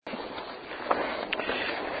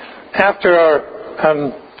after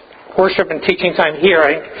our worship and teaching time here,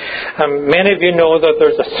 many of you know that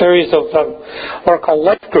there's a series of what are called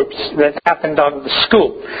life groups that happened on the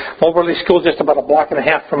school. Moberly School, just about a block and a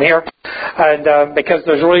half from here. And because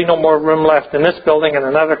there's really no more room left in this building, and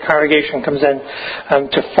another congregation comes in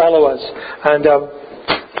to follow us. And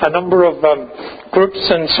a number of groups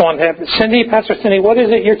and so on. Cindy, Pastor Cindy, what is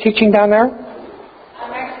it you're teaching down there?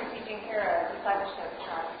 I'm actually teaching here a discipleship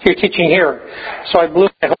class. You're teaching here. So I blew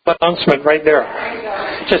my whole announcement right there.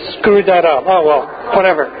 Just screwed that up. Oh, well,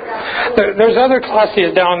 whatever. There's other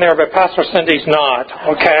classes down there, but Pastor Cindy's not,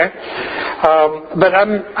 okay? But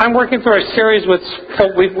I'm working through a series with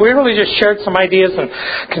folk. We really just shared some ideas and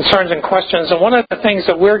concerns and questions. And one of the things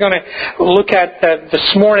that we're going to look at this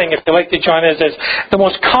morning, if you'd like to join us, is the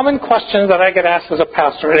most common question that I get asked as a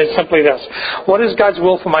pastor. And it's simply this: what is God's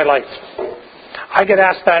will for my life? I get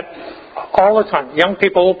asked that all the time. Young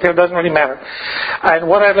people, old people, doesn't really matter. And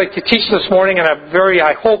what I'd like to teach this morning in a very,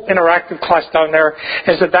 I hope, interactive class down there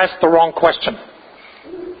is that that's the wrong question.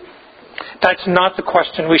 That's not the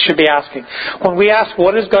question we should be asking. When we ask,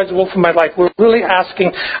 what is God's will for my life, we're really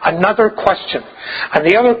asking another question. And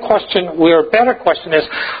the other question, or better question, is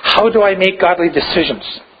how do I make godly decisions?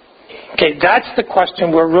 Okay, that's the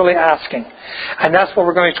question we're really asking. And that's what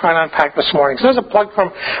we're going to try and unpack this morning. So there's a plug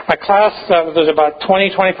from my class. There's about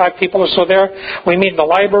 20, 25 people or so there. We meet in the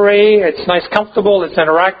library. It's nice, comfortable. It's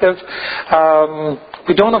interactive.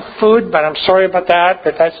 We don't have food, but I'm sorry about that,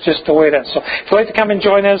 but that's just the way it is. So if you'd like to come and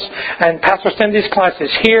join us, and Pastor Cindy's class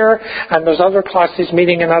is here, and there's other classes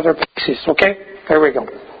meeting in other places. Okay? There we go.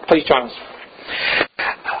 Please join us.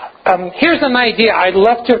 Here's an idea I'd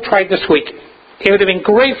love to have tried this week. It would have been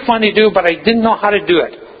great fun to do, but I didn't know how to do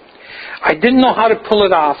it. I didn't know how to pull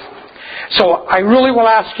it off. So I really will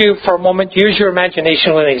ask you for a moment, use your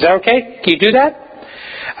imagination with me. Is that okay? Can you do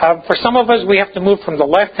that? For some of us, we have to move from the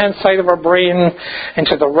left-hand side of our brain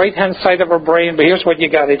into the right-hand side of our brain, but here's what you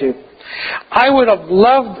got to do. I would have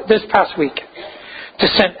loved this past week to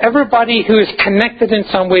send everybody who is connected in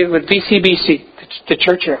some way with VCBC, the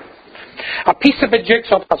church here, a piece of a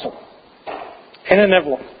jigsaw puzzle in an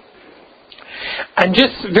envelope. And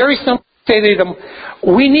just very simply say to them,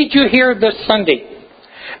 we need you here this Sunday.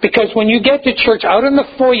 Because when you get to church, out in the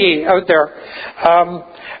foyer out there,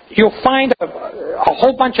 you'll find a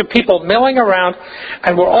whole bunch of people milling around,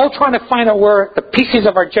 and we're all trying to find out where the pieces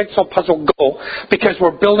of our jigsaw puzzle go, because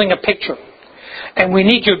we're building a picture. And we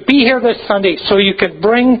need you to be here this Sunday so you can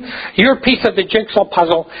bring your piece of the jigsaw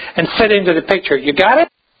puzzle and fit into the picture. You got it?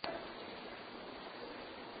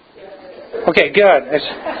 Okay, good.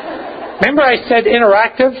 Remember I said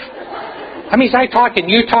interactive? That means I talk and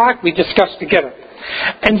you talk, we discuss together.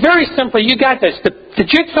 And very simply, you got this. The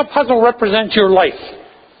jigsaw puzzle represents your life.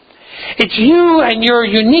 It's you and your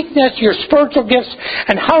uniqueness, your spiritual gifts,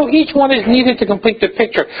 and how each one is needed to complete the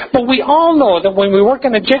picture. But we all know that when we work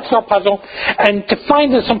on a jigsaw puzzle and to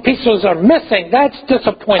find that some pieces are missing, that's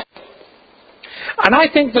disappointing. And I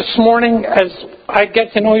think this morning, as I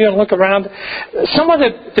get to know you and look around, some of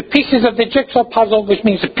the pieces of the jigsaw puzzle, which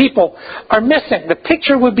means the people, are missing. The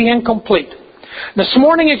picture would be incomplete. This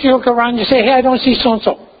morning, as you look around, you say, hey, I don't see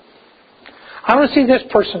so-and-so. I don't see this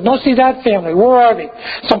person. Don't see that family. Where are they?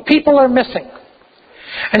 Some people are missing.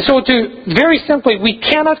 And so very simply, we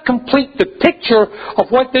cannot complete the picture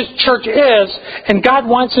of what this church is, and God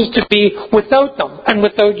wants us to be without them and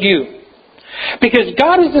without you. Because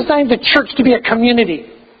God has designed the church to be a community.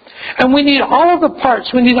 And we need all of the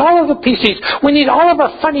parts. We need all of the pieces. We need all of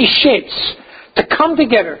our funny shapes to come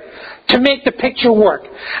together to make the picture work.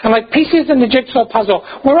 And like pieces in the jigsaw puzzle,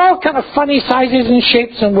 we're all kind of funny sizes and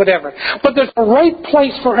shapes and whatever. But there's a right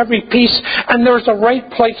place for every piece, and there's a right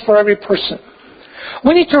place for every person.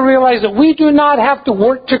 We need to realize that we do not have to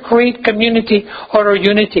work to create community or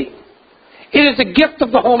unity. It is a gift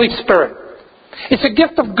of the Holy Spirit. It's a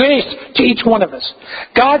gift of grace to each one of us.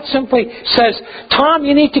 God simply says, Tom,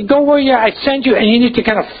 you need to go where I send you, and you need to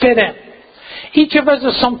kind of fit in. Each of us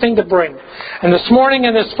has something to bring. And this morning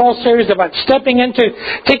in this fall series about taking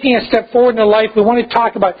a step forward in life, we want to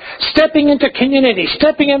talk about stepping into community,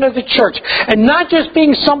 stepping into the church, and not just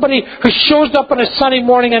being somebody who shows up on a Sunday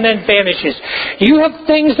morning and then vanishes. You have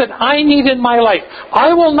things that I need in my life.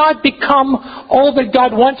 I will not become all that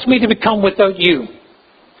God wants me to become without you.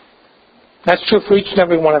 That's true for each and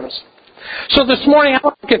every one of us. So this morning, I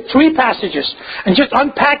want to look at 3 passages and just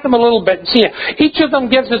unpack them a little bit and see each of them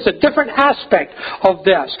gives us a different aspect of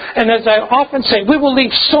this. And as I often say, we will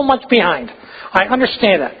leave so much behind. I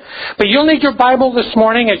understand that. But you'll need your Bible this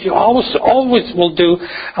morning, as you always will do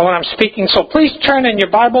when I'm speaking. So please turn in your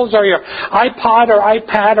Bibles or your iPod or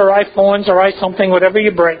iPad or iPhones or something, whatever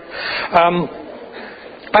you bring.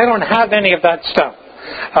 I don't have any of that stuff.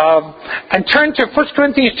 And turn to 1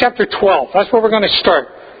 Corinthians chapter 12. That's where we're going to start.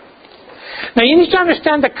 Now you need to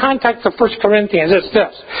understand the context of 1 Corinthians. It's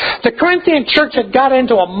this. The Corinthian church had got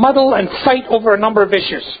into a muddle and fight over a number of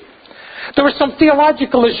issues. There were some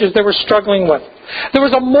theological issues they were struggling with. There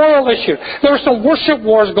was a moral issue. There were some worship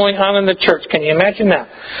wars going on in the church. Can you imagine that?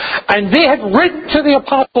 And they had written to the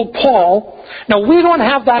Apostle Paul. Now we don't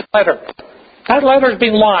have that letter. That letter has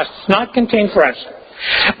been lost. It's not contained for us.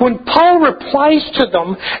 When Paul replies to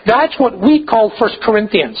them, that's what we call 1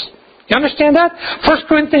 Corinthians. You understand that? 1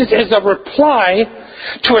 Corinthians is a reply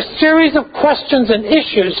to a series of questions and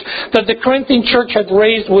issues that the Corinthian church had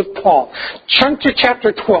raised with Paul. Turn to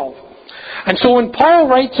chapter 12. And so when Paul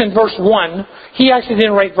writes in verse 1, he actually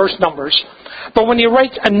didn't write verse numbers, but when he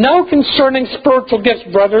writes, and now concerning spiritual gifts,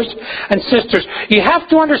 brothers and sisters, you have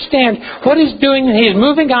to understand what he's doing. He's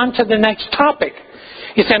moving on to the next topic.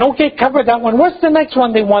 He said, okay, cover that one. What's the next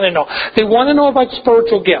one they want to know? They want to know about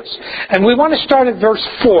spiritual gifts. And we want to start at verse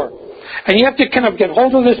 4. And you have to kind of get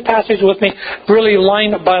hold of this passage with me, really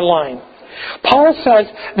line by line. Paul says,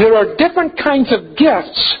 there are different kinds of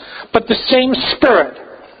gifts, but the same Spirit.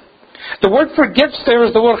 The word for gifts there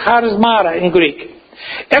is the word charismata in Greek.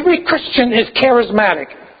 Every Christian is charismatic.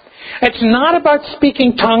 It's not about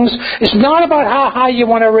speaking tongues. It's not about how high you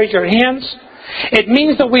want to raise your hands. It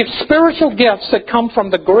means that we have spiritual gifts that come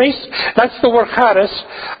from the grace, that's the word charis,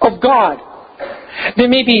 of God. There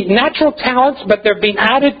may be natural talents, but they're being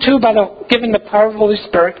added to by given the power of the Holy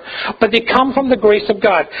Spirit, but they come from the grace of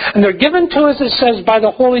God. And they're given to us, it says, by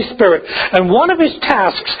the Holy Spirit. And one of his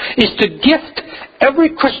tasks is to gift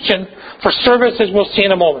every Christian for service, as we'll see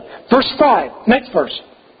in a moment. Verse 5, next verse.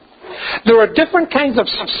 There are different kinds of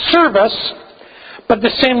service, but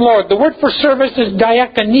the same Lord. The word for service is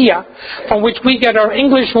diakonia, from which we get our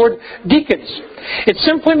English word deacons. It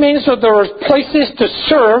simply means that there are places to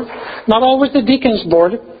serve, not always the deacons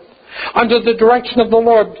board, under the direction of the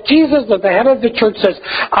Lord. Jesus, at the head of the church, says,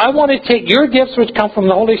 I want to take your gifts which come from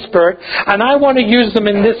the Holy Spirit, and I want to use them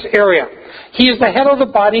in this area. He is the head of the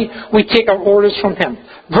body. We take our orders from him.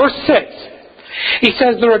 Verse 6. He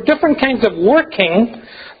says there are different kinds of working.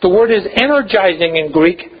 The word is energizing in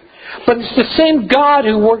Greek. But it's the same God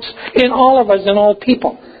who works in all of us and all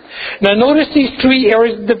people. Now notice these three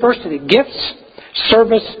areas of diversity. Gifts,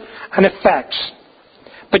 service, and effects.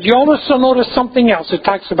 But you also notice something else. It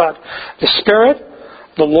talks about the Spirit,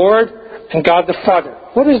 the Lord, and God the Father.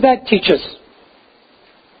 What does that teach us?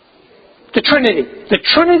 The Trinity. The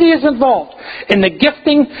Trinity is involved in the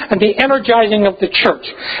gifting and the energizing of the church.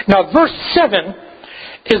 Now verse 7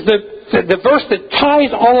 is the verse that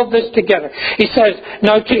ties all of this together. He says,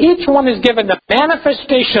 now to each one is given the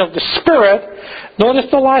manifestation of the Spirit, notice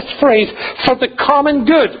the last phrase, for the common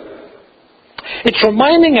good. It's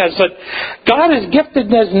reminding us that God has gifted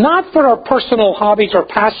us not for our personal hobbies or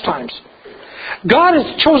pastimes. God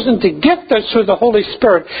has chosen to gift us through the Holy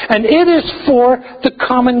Spirit, and it is for the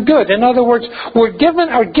common good. In other words, we're given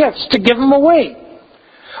our gifts to give them away.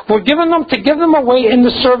 We're given them to give them away in the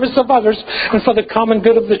service of others and for the common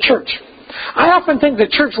good of the church. I often think the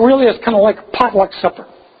church really is kind of like a potluck supper.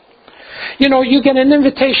 You know, you get an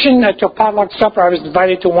invitation to a potluck supper. I was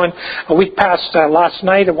invited to one a week past last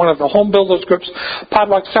night at one of the home builders groups,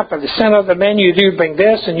 potluck supper. The center of the menu, you bring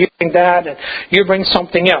this and you bring that and you bring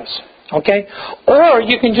something else. Okay? Or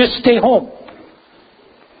you can just stay home.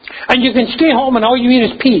 And you can stay home and all you eat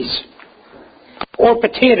is peas. Or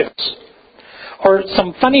potatoes. Or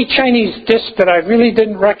some funny Chinese dish that I really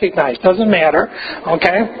didn't recognize. Doesn't matter.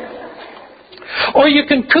 Okay? Or you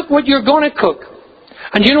can cook what you're going to cook.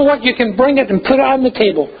 And you know what? You can bring it and put it on the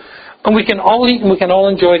table. And we can all eat and we can all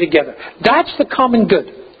enjoy together. That's the common good.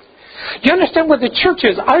 You understand what the church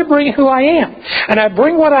is? I bring who I am. And I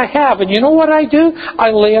bring what I have. And you know what I do? I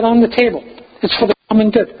lay it on the table. It's for the common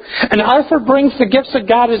good. And Alfred brings the gifts that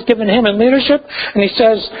God has given him in leadership. And he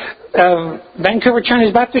says, Vancouver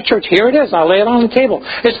Chinese Baptist Church, here it is. I lay it on the table.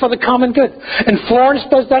 It's for the common good. And Florence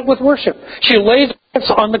does that with worship. She lays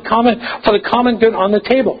gifts on for the common good on the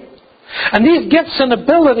table. And these gifts and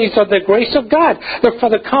abilities are the grace of God. They're for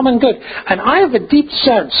the common good. And I have a deep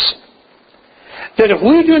sense that if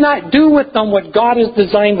we do not do with them what God has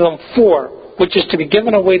designed them for, which is to be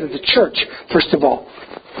given away to the church, first of all,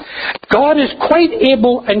 God is quite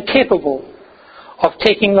able and capable of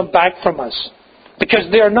taking them back from us.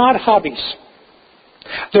 Because they are not hobbies.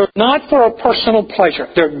 They're not for our personal pleasure.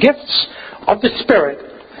 They're gifts of the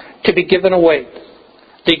Spirit to be given away.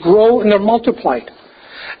 They grow and they're multiplied.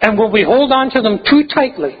 And when we hold on to them too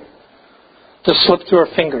tightly, they'll slip through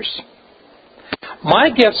our fingers. My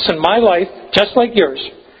gifts in my life, just like yours,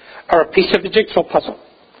 are a piece of the jigsaw puzzle.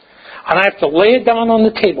 And I have to lay it down on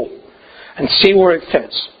the table and see where it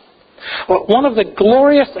fits. Well, one of the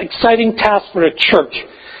glorious, exciting tasks for a church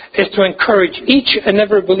is to encourage each and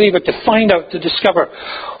every believer to find out, to discover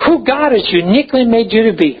who God has uniquely made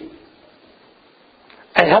you to be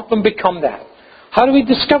and help them become that. How do we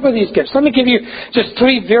discover these gifts? Let me give you just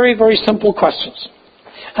 3 very, very simple questions.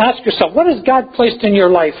 Ask yourself, what has God placed in your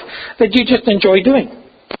life that you just enjoy doing?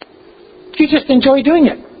 You just enjoy doing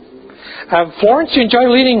it. Florence, you enjoy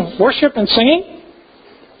leading worship and singing?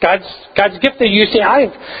 God's gift that you say, I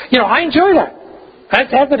enjoy that.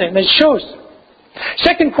 That's evident. It shows.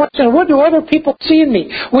 Second question, what do other people see in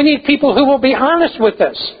me? We need people who will be honest with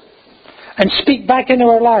us and speak back into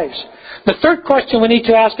our lives. The third question we need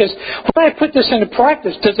to ask is, when I put this into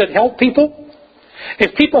practice, does it help people?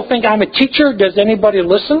 If people think I'm a teacher, does anybody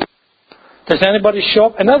listen? Does anybody show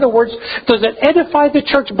up? In other words, does it edify the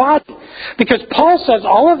church body? Because Paul says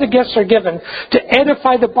all of the gifts are given to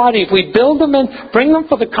edify the body. If we build them in, bring them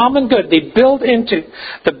for the common good, they build into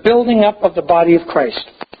the building up of the body of Christ.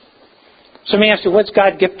 So let me ask you, what's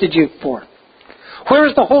God gifted you for? Where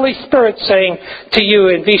is the Holy Spirit saying to you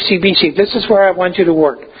in VCBC, this is where I want you to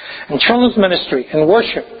work? In children's ministry, in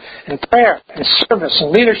worship, in prayer, in service,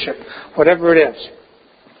 in leadership, whatever it is.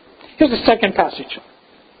 Here's the second passage.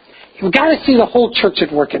 You've got to see the whole church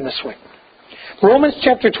at work in this way. Romans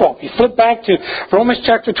chapter 12. You flip back to Romans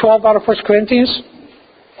chapter 12 out of 1 Corinthians.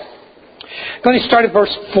 I'm going to start at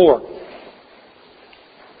verse 4.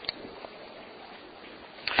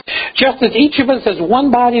 Just as each of us has one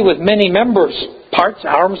body with many members, parts,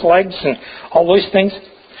 arms, legs, and all those things,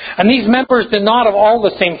 and these members do not have all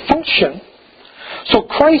the same function,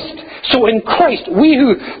 so in Christ, we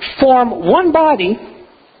who form one body,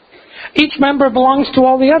 each member belongs to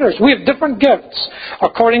all the others. We have different gifts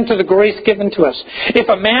according to the grace given to us. If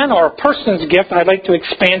a man or a person's gift, I'd like to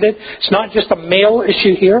expand it. It's not just a male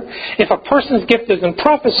issue here. If a person's gift is in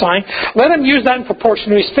prophesying, let him use that in proportion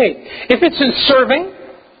to his faith. If it's in serving,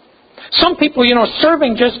 some people,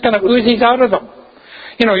 serving just kind of oozes out of them.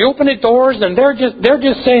 You open the doors and they're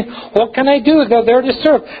just saying, what can I do? They're there to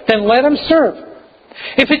serve. Then let them serve.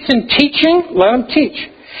 If it's in teaching, let them teach.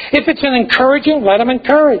 If it's in encouraging, let them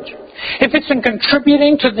encourage. If it's in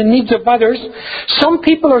contributing to the needs of others, some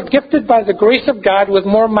people are gifted by the grace of God with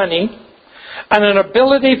more money and an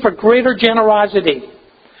ability for greater generosity.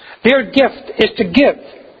 Their gift is to give.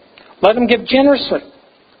 Let them give generously.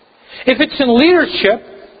 If it's in leadership,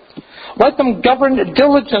 let them govern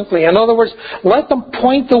diligently. In other words, let them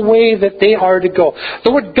point the way that they are to go.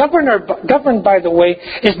 The word govern, by the way,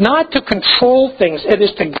 is not to control things. It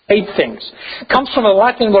is to guide things. It comes from the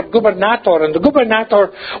Latin word gubernator. And the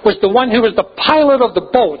gubernator was the one who was the pilot of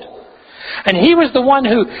the boat. And he was the one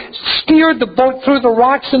who steered the boat through the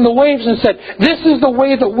rocks and the waves and said, this is the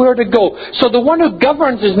way that we're to go. So the one who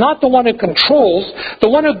governs is not the one who controls.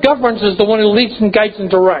 The one who governs is the one who leads and guides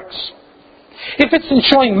and directs. If it's in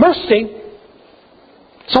showing mercy,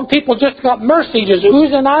 some people just got mercy just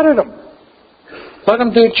oozing out of them. Let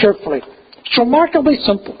them do it cheerfully. It's remarkably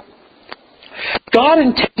simple. God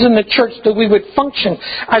intends in the church that we would function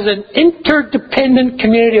as an interdependent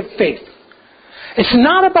community of faith. It's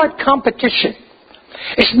not about competition.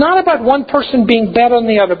 It's not about one person being better than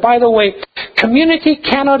the other. By the way, community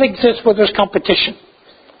cannot exist where there's competition.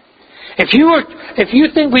 If you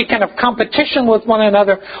think we can have competition with one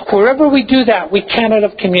another, wherever we do that, we cannot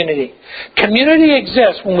have community. Community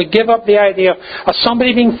exists when we give up the idea of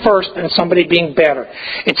somebody being first and somebody being better.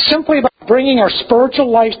 It's simply about bringing our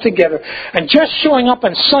spiritual lives together, and just showing up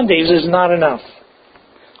on Sundays is not enough.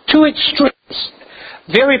 Two extremes,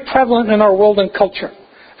 very prevalent in our world and culture,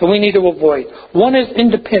 that we need to avoid. One is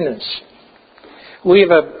independence. We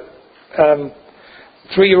have a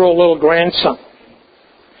 3-year-old little grandson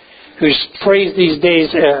whose phrase these days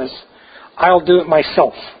is, I'll do it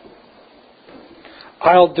myself.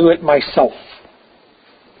 I'll do it myself.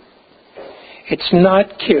 It's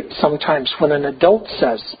not cute sometimes when an adult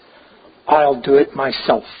says, I'll do it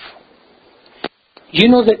myself. You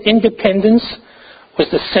know that independence was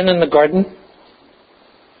the sin in the garden?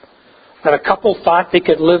 That a couple thought they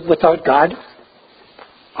could live without God?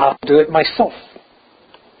 I'll do it myself.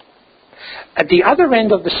 At the other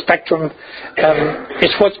end of the spectrum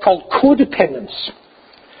is what's called codependence.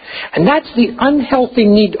 And that's the unhealthy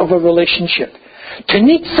need of a relationship. To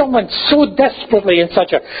need someone so desperately in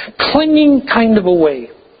such a clinging kind of a way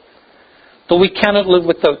that we cannot live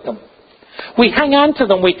without them. We hang on to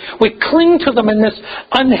them. We cling to them in this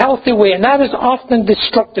unhealthy way. And that is often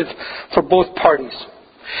destructive for both parties.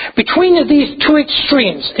 Between these two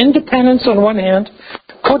extremes, independence on one hand,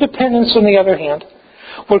 codependence on the other hand,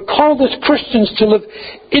 we're called as Christians to live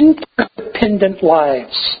interdependent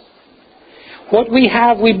lives. What we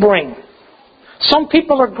have, we bring. Some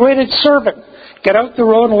people are great at serving. Get out the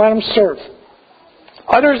road and let them serve.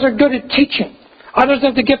 Others are good at teaching. Others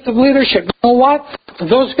have the gift of leadership. You know what? For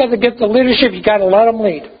those who have the gift of leadership, you got to let them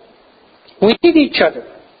lead. We need each other.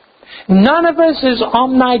 None of us is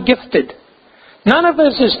omni-gifted. None of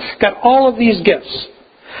us has got all of these gifts.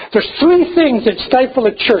 There's three things that stifle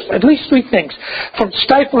a church, at least three things, from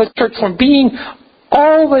stifle a church from being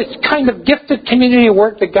all this kind of gifted community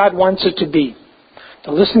work that God wants it to be.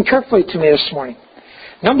 Now listen carefully to me this morning.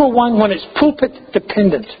 Number one, when it's pulpit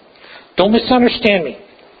dependent. Don't misunderstand me.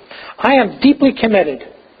 I am deeply committed,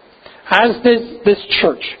 as this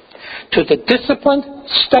church, to the disciplined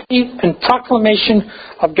study and proclamation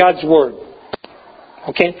of God's Word.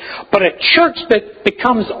 Okay? But a church that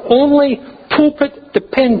becomes only pulpit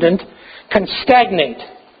dependent can stagnate.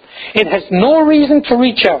 It has no reason to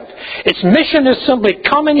reach out. Its mission is simply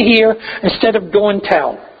come in here instead of go and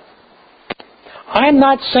tell. I'm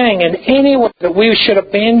not saying in any way that we should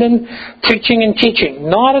abandon preaching and teaching.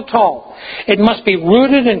 Not at all. It must be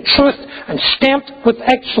rooted in truth and stamped with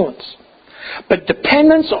excellence. But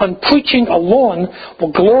dependence on preaching alone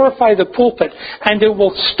will glorify the pulpit, and it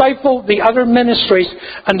will stifle the other ministries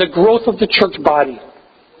and the growth of the church body.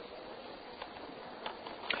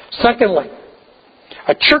 Secondly,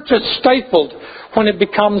 a church is stifled when it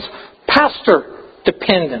becomes pastor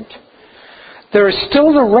dependent. There is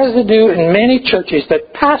still the residue in many churches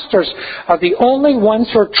that pastors are the only ones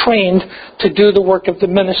who are trained to do the work of the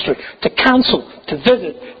ministry, to counsel, to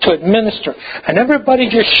visit, to administer. And everybody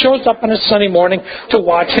just shows up on a Sunday morning to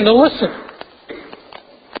watch and to listen.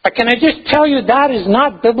 But can I just tell you that is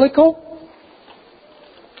not biblical?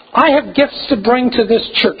 I have gifts to bring to this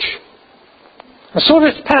church. And so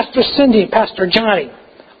does Pastor Cindy and Pastor Johnny,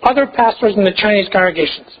 other pastors in the Chinese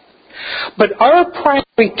congregations. But our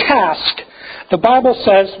primary task, the Bible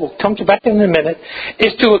says, we'll come to back in a minute,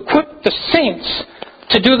 is to equip the saints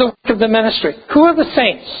to do the work of the ministry. Who are the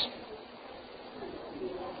saints?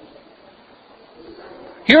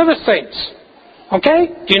 You're the saints. Okay?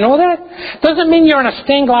 Do you know that? Doesn't mean you're in a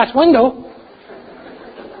stained glass window.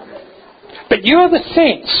 But you're the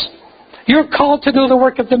saints. You're called to do the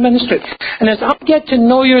work of the ministry. And as I get to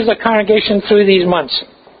know you as a congregation through these months,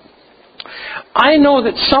 I know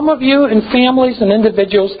that some of you and families and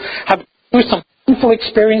individuals have been through some painful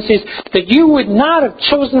experiences that you would not have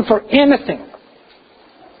chosen for anything.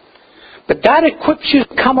 But that equips you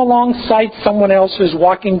to come alongside someone else who's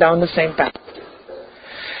walking down the same path.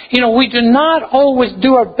 You know, we do not always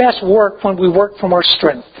do our best work when we work from our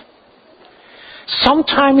strength.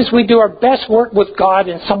 Sometimes we do our best work with God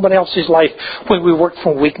in someone else's life when we work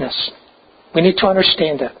from weakness. We need to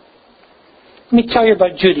understand that. Let me tell you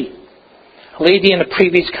about Judy, a lady in a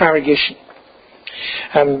previous congregation.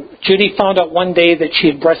 Judy found out one day that she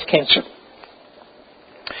had breast cancer.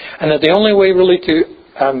 And that the only way really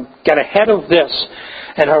to get ahead of this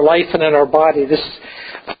in her life and in her body, this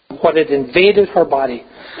what had invaded her body,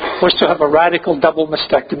 was to have a radical double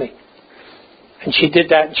mastectomy. And she did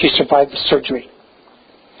that and she survived the surgery.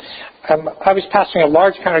 I was pastoring a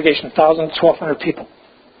large congregation, 1,000 to 1,200 people.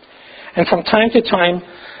 And from time to time,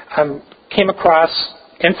 came across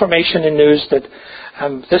information and news that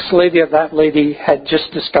this lady or that lady had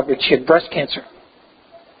just discovered she had breast cancer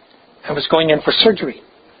and was going in for surgery.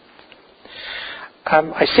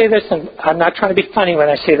 I say this, and I'm not trying to be funny when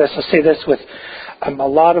I say this. I say this with a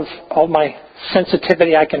lot of all my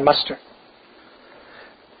sensitivity I can muster.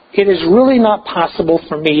 It is really not possible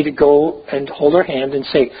for me to go and hold her hand and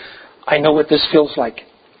say, I know what this feels like.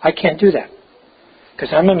 I can't do that. Because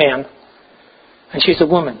I'm a man, and she's a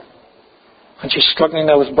woman, and she's struggling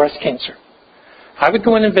now with breast cancer. I would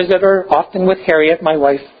go in and visit her, often with Harriet, my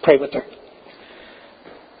wife, pray with her.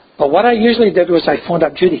 But what I usually did was I phoned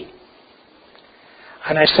up Judy.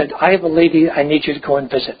 And I said, I have a lady I need you to go and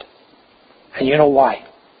visit. And you know why?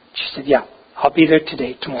 She said, yeah, I'll be there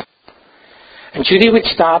today, tomorrow. And Judy would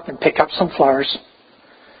stop and pick up some flowers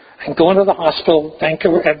and go into the hospital,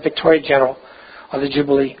 Vancouver at Victoria General or the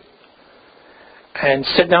Jubilee, and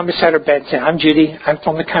sit down beside her bed and say, I'm Judy, I'm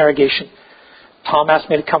from the congregation. Tom asked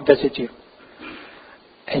me to come visit you.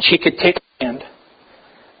 And she could take her hand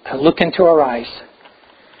and look into her eyes,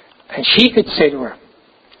 and she could say to her,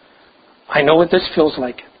 I know what this feels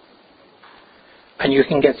like, and you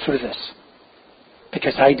can get through this,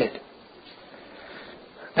 because I did.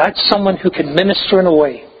 That's someone who can minister in a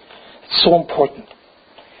way that's so important.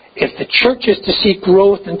 If the church is to see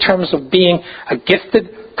growth in terms of being a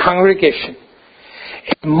gifted congregation,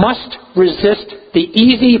 it must resist the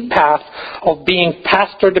easy path of being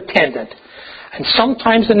pastor dependent. And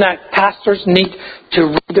sometimes in that, pastors need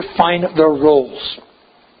to redefine their roles.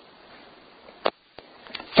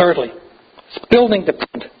 Thirdly, it's building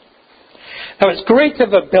dependent. Now, it's great to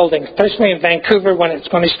have a building, especially in Vancouver when it's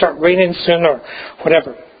going to start raining soon or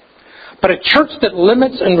whatever. But a church that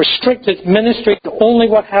limits and restricts its ministry to only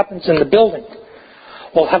what happens in the building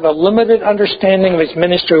will have a limited understanding of its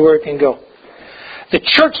ministry where it can go. The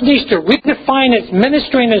church needs to redefine its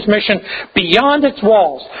ministry and its mission beyond its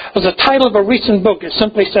walls. It was the title of a recent book. It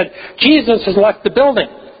simply said, Jesus has left the building.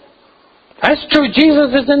 That's true. Jesus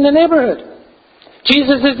is in the neighborhood.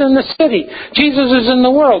 Jesus is in the city. Jesus is in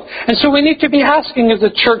the world. And so we need to be asking as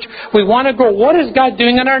a church, we want to go, what is God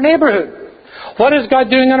doing in our neighborhood? What is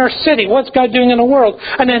God doing in our city? What's God doing in the world?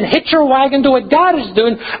 And then hitch your wagon to what God is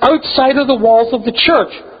doing outside of the walls of the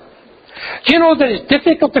church. Do you know that it's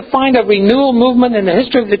difficult to find a renewal movement in the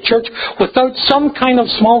history of the church without some kind of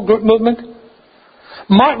small group movement?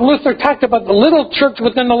 Martin Luther talked about the little church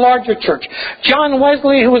within the larger church. John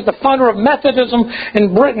Wesley, who was the founder of Methodism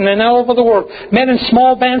in Britain and all over the world, met in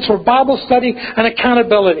small bands for Bible study and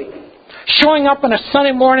accountability. Showing up on a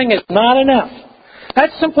Sunday morning is not enough.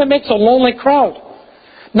 That simply makes a lonely crowd.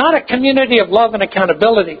 Not a community of love and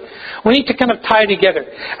accountability. We need to kind of tie together.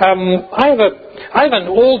 I have an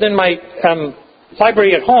old in my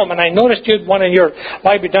library at home, and I noticed you had one in your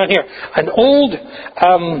library down here. An old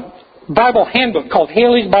Bible handbook called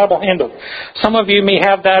Haley's Bible Handbook. Some of you may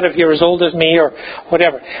have that if you're as old as me or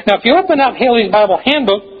whatever. Now, if you open up Haley's Bible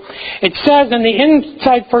Handbook, it says in the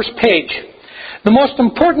inside first page, the most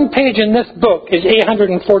important page in this book is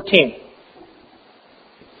 814.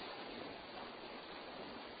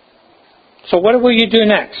 So what will you do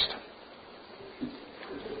next?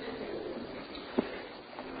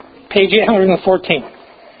 Page 814.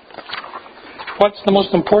 What's the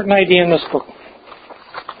most important idea in this book?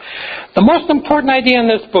 The most important idea in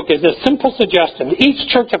this book is a simple suggestion.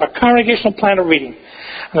 Each church have a congregational plan of reading,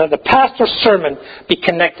 and that the pastor's sermon be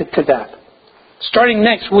connected to that. Starting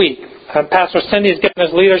next week, Pastor Cindy is getting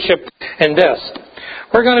his leadership in this.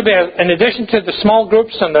 We're going to be, in addition to the small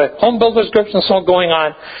groups and the home builders groups and so going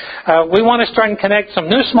on, we want to start and connect some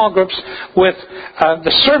new small groups with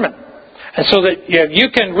the sermon. And so that you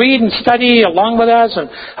can read and study along with us and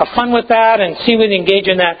have fun with that and see we engage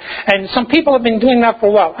in that. And some people have been doing that for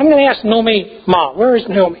a while. I'm going to ask Naomi Ma. Where is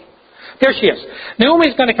Naomi? There she is.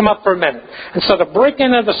 Naomi's going to come up for a minute. And so to break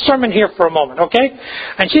into the sermon here for a moment, okay?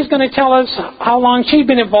 And she's going to tell us how long she's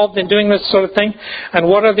been involved in doing this sort of thing and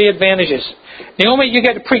what are the advantages. Naomi, you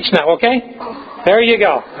get to preach now, okay? There you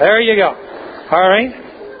go. There you go. All right?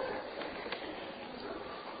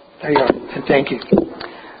 There you go. And thank you.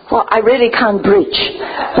 Well, I really can't preach.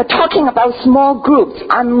 But talking about small groups,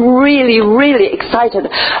 I'm really, really excited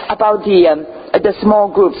about the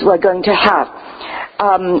small groups we're going to have.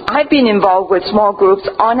 I've been involved with small groups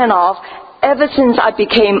on and off ever since I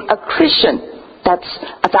became a Christian. That's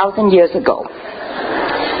 1,000 years ago.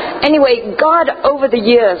 Anyway, God over the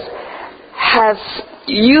years has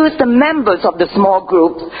used the members of the small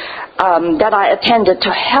group that I attended to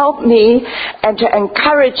help me and to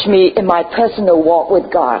encourage me in my personal walk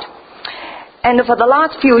with God. And for the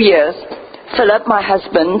last few years, Philip, my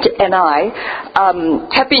husband, and I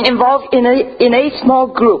have been involved in a small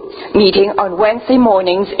group meeting on Wednesday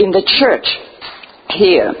mornings in the church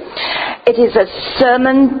here. It is a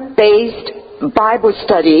sermon-based Bible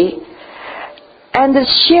study, and the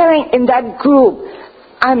sharing in that group,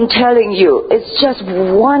 I'm telling you, it's just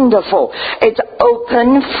wonderful. It's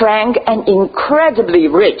open, frank, and incredibly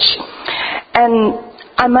rich. And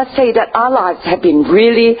I must say that our lives have been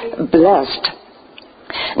really blessed.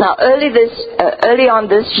 Now, early on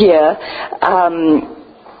this year,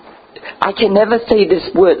 I can never say this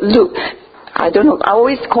word, I don't know, I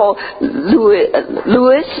always call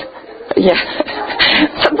Louis. Yeah.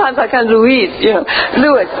 Sometimes I call Louise,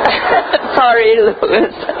 Louis. Sorry,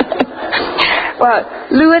 Louis. Well,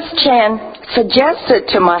 Louis Chan suggested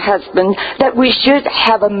to my husband that we should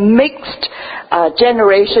have a mixed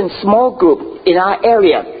generation small group in our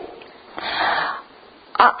area.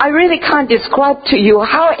 I really can't describe to you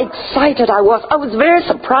how excited I was. I was very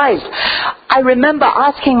surprised. I remember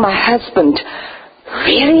asking my husband,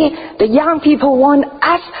 really? The young people want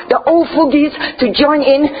us, the old fogies, to join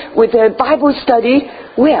in with their Bible study?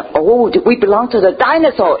 We are old. We belong to the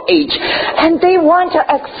dinosaur age. And they want to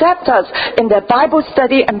accept us in their Bible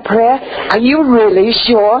study and prayer. Are you really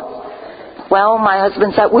sure? Well, my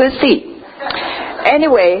husband said, we'll see.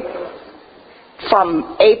 Anyway,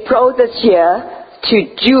 from April this year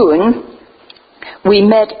to June, we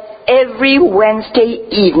met every Wednesday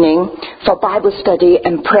evening for Bible study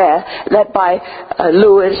and prayer led by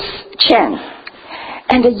Louis Chen.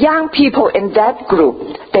 And the young people in that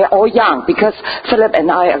group, they're all young because Philip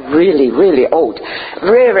and I are really, really old,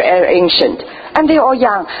 very, very ancient. And they're all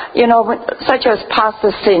young, such as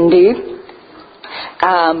Pastor Cindy,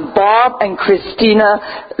 Bob and Christina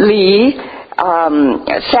Lee,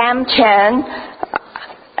 Sam Chan,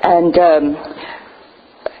 and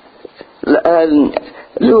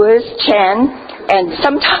Louis Chan. And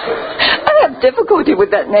sometimes, I have difficulty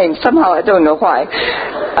with that name. Somehow, I don't know why.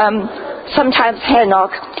 Sometimes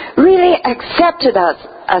Hanok really accepted us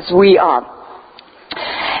as we are.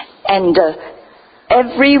 And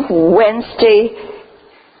every Wednesday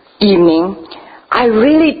evening, I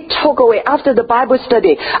really took away, after the Bible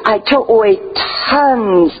study, I took away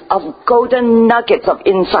tons of golden nuggets of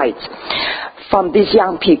insights from these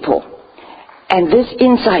young people. And these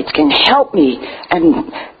insights can help me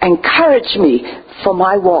and encourage me for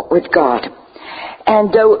my walk with God.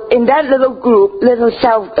 And in that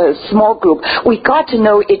small group, we got to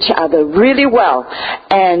know each other really well.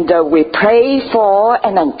 And we pray for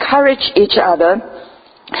and encourage each other.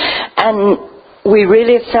 And we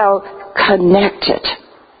really felt connected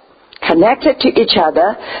to each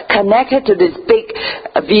other, connected to this big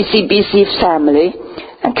VCBC family,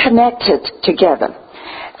 and connected together.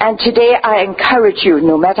 And today I encourage you,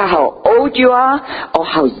 no matter how old you are or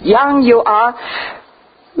how young you are,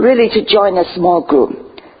 really to join a small group,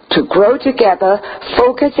 to grow together,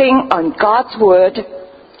 focusing on God's Word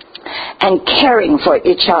and caring for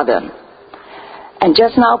each other. And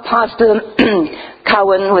just now Pastor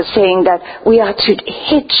Cowan was saying that we are to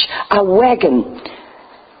hitch our wagon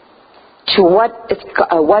to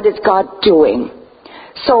what is God doing.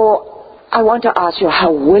 So I want to ask you,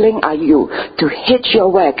 how willing are you to hitch your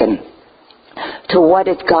wagon to what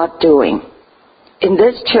is God doing in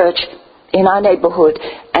this church, in our neighborhood,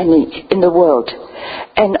 and in the world?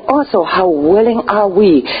 And also, how willing are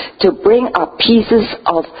we to bring our pieces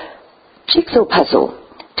of jigsaw puzzle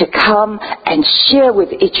to come and share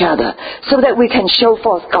with each other so that we can show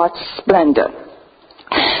forth God's splendor?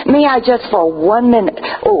 May I just for 1 minute,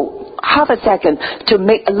 half a second, to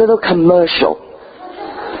make a little commercial.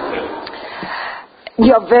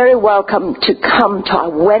 You're very welcome to come to our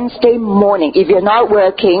Wednesday morning. If you're not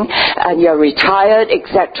working and you're retired,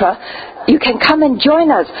 etc., you can come and join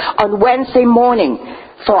us on Wednesday morning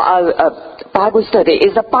for our Bible study.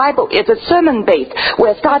 It's a sermon based.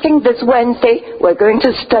 We're starting this Wednesday. We're going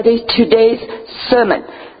to study today's sermon,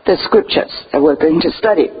 the scriptures that we're going to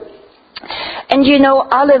study. And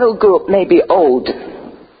our little group may be old,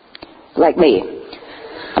 like me,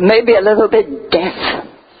 maybe a little bit deaf,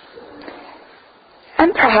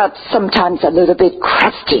 and perhaps sometimes a little bit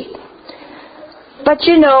crusty. But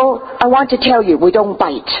I want to tell you, we don't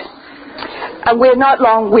bite. And we're not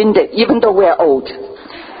long-winded, even though we're old.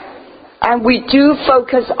 And we do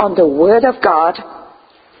focus on the Word of God,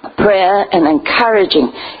 prayer, and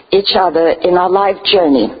encouraging each other in our life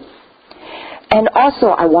journey. And also,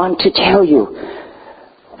 I want to tell you,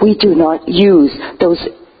 we do not use those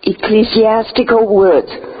ecclesiastical words,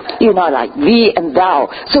 like thee and thou.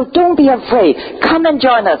 So don't be afraid. Come and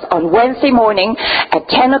join us on Wednesday morning at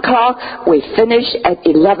 10 o'clock. We finish at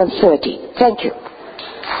 11:30. Thank you.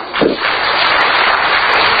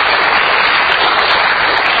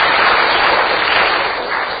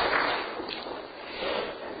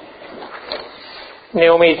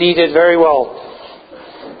 Naomi D. did very well.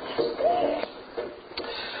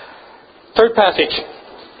 Third passage,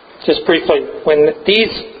 just briefly. When these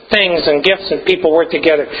things and gifts and people work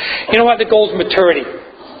together. You know what? The goal is maturity.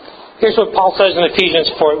 Here's what Paul says in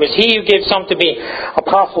Ephesians 4. It was he who gave some to be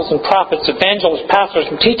apostles and prophets, evangelists,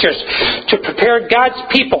 pastors, and teachers to prepare God's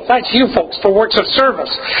people, that's you folks, for works of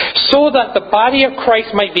service, so that the body of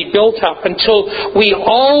Christ might be built up until we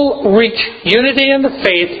all reach unity in the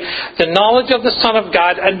faith, the knowledge of the Son of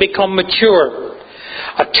God, and become mature,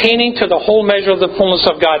 attaining to the whole measure of the fullness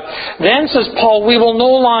of God. Then, says Paul, we will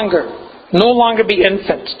no longer be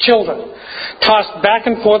infants, children, tossed back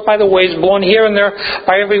and forth by the waves, blown here and there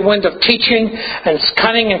by every wind of teaching and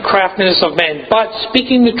cunning and craftiness of men. But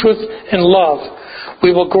speaking the truth in love,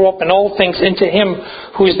 we will grow up in all things into Him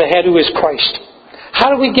who is the head, who is Christ. How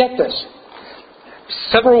do we get this?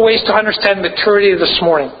 Several ways to understand maturity this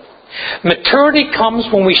morning. Maturity comes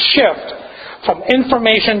when we shift from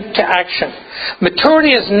information to action.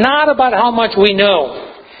 Maturity is not about how much we know.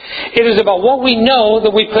 It is about what we know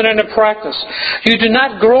that we put into practice. You do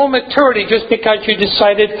not grow maturity just because you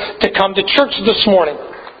decided to come to church this morning.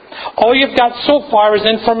 All you've got so far is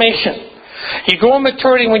information. You grow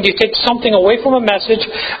maturity when you take something away from a message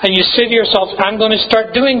and you say to yourself, I'm going to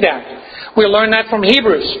start doing that. We learn that from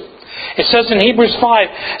Hebrews. It says in Hebrews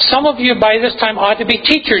 5, some of you by this time ought to be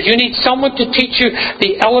teachers. You need someone to teach you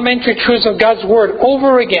the elementary truths of God's Word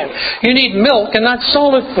over again. You need milk and not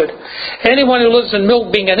solid food. Anyone who lives in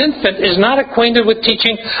milk, being an infant, is not acquainted with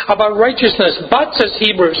teaching about righteousness. But, says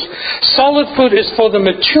Hebrews, solid food is for the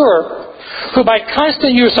mature, who by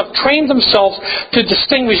constant use have trained themselves to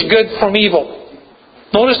distinguish good from evil.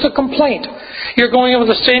 Notice the complaint. You're going over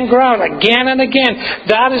the same ground again and again.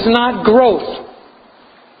 That is not growth.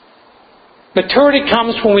 Maturity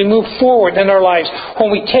comes when we move forward in our lives,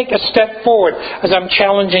 when we take a step forward, as I'm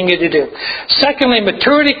challenging you to do. Secondly,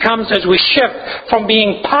 maturity comes as we shift from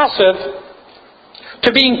being passive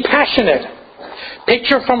to being passionate.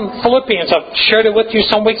 Picture from Philippians. I've shared it with you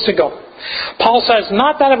some weeks ago. Paul says,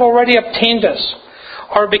 not that I've already obtained this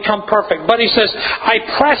or become perfect, but he says, I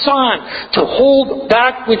press on to hold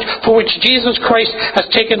that for which Jesus Christ has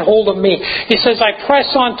taken hold of me. He says, I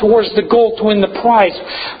press on towards the goal to win the prize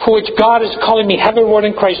for which God is calling me heavenward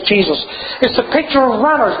in Christ Jesus. It's a picture of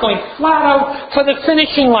runners going flat out for the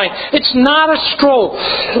finishing line. It's not a stroll.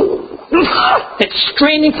 It's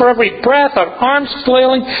straining for every breath, our arms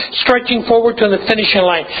flailing, stretching forward to the finishing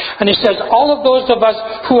line. And he says, all of those of us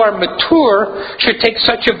who are mature should take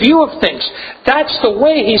such a view of things. That's the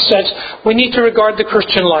way, he says, we need to regard the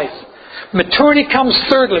Christian life. Maturity comes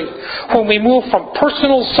thirdly when we move from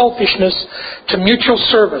personal selfishness to mutual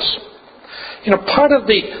service. You know, part of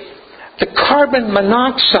the carbon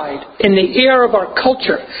monoxide in the air of our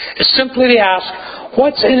culture is simply to ask,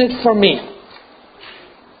 what's in it for me?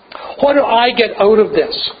 What do I get out of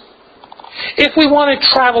this? If we want to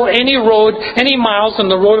travel any road, any miles on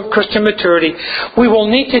the road of Christian maturity, we will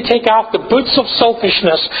need to take off the boots of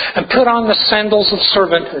selfishness and put on the sandals of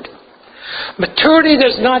servanthood. Maturity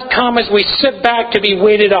does not come as we sit back to be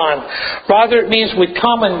waited on. Rather, it means we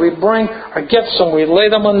come and we bring our gifts and we lay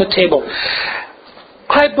them on the table.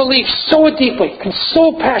 I believe so deeply and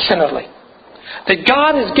so passionately that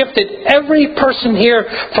God has gifted every person here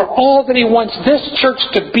for all that He wants this church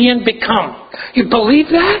to be and become. You believe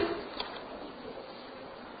that?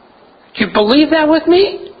 Do you believe that with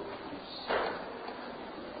me?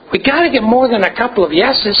 We got to get more than a couple of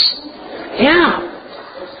yeses. Yeah.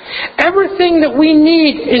 Everything that we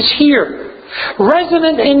need is here.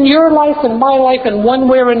 Resident in your life and my life in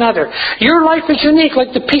one way or another. Your life is unique,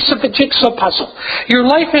 like the piece of the jigsaw puzzle. Your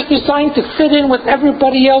life is designed to fit in with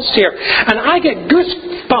everybody else here. And I get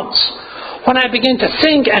goosebumps when I begin to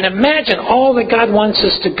think and imagine all that God wants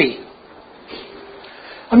us to be.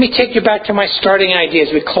 Let me take you back to my starting idea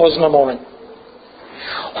as we close in a moment.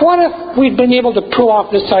 What if we'd been able to pull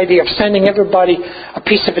off this idea of sending everybody a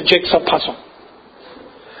piece of a jigsaw puzzle?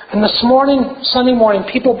 And this morning, Sunday morning,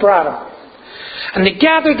 people brought them. And they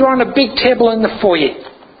gathered around a big table in the foyer.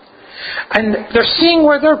 And they're seeing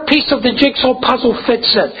where their piece of the jigsaw puzzle fits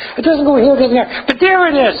in. It doesn't go here, it doesn't go there. But there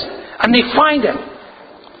it is. And they find it.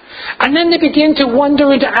 And then they begin to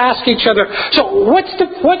wonder and to ask each other, so what's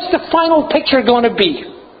the final picture going to be?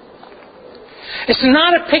 It's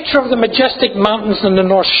not a picture of the majestic mountains in the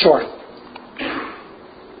North Shore.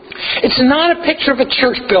 It's not a picture of a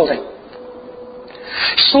church building.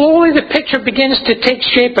 Slowly the picture begins to take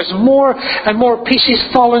shape as more and more pieces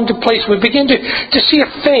fall into place. We begin to see a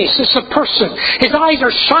face. It's a person. His eyes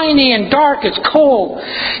are shiny and dark. It's cold.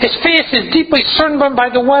 His face is deeply sunburned by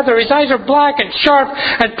the weather. His eyes are black and sharp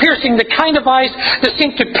and piercing, the kind of eyes that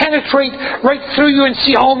seem to penetrate right through you and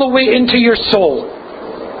see all the way into your soul.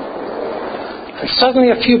 And suddenly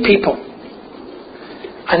a few people,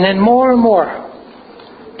 and then more and more,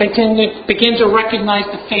 begin to recognize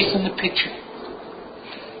the face in the picture.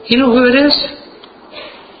 You know who it is?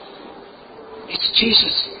 It's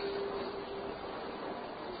Jesus.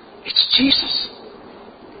 It's Jesus.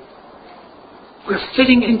 We're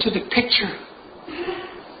fitting into the picture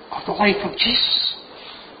of the life of Jesus.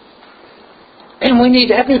 And we need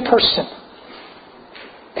every person,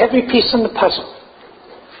 every piece in the puzzle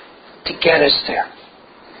to get us there.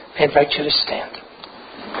 I invite you to stand.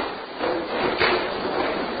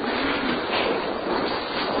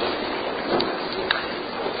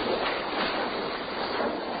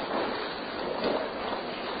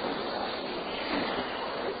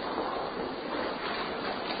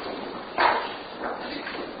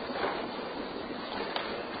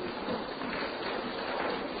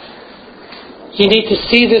 You need to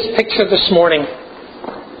see this picture this morning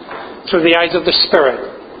through the eyes of the Spirit.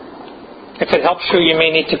 If it helps you, you may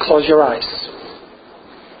need to close your eyes.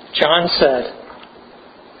 John said,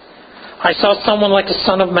 I saw someone like a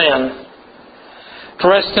son of man,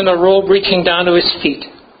 dressed in a robe reaching down to his feet,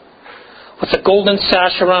 with a golden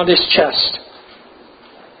sash around his chest,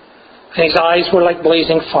 and his eyes were like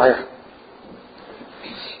blazing fire.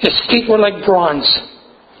 His feet were like bronze,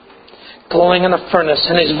 glowing in a furnace,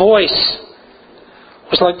 and his voice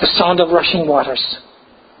was like the sound of rushing waters.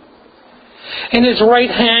 In his right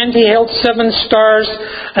hand he held 7 stars,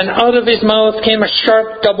 and out of his mouth came a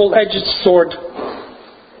sharp double-edged sword.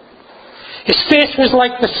 His face was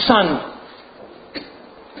like the sun,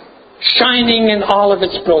 shining in all of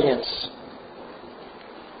its brilliance.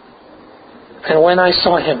 And when I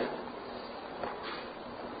saw him,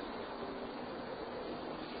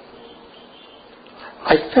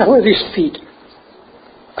 I fell at his feet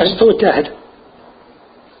as though dead.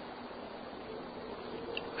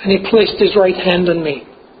 And he placed his right hand on me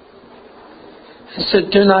and said,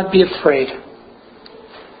 "Do not be afraid.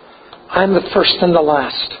 I am the first and the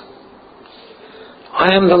last.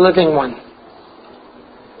 I am the living one.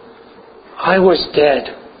 I was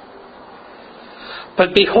dead.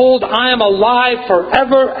 But behold, I am alive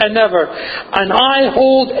forever and ever, and I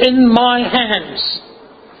hold in my hands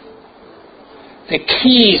the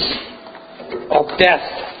keys of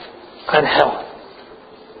death and hell."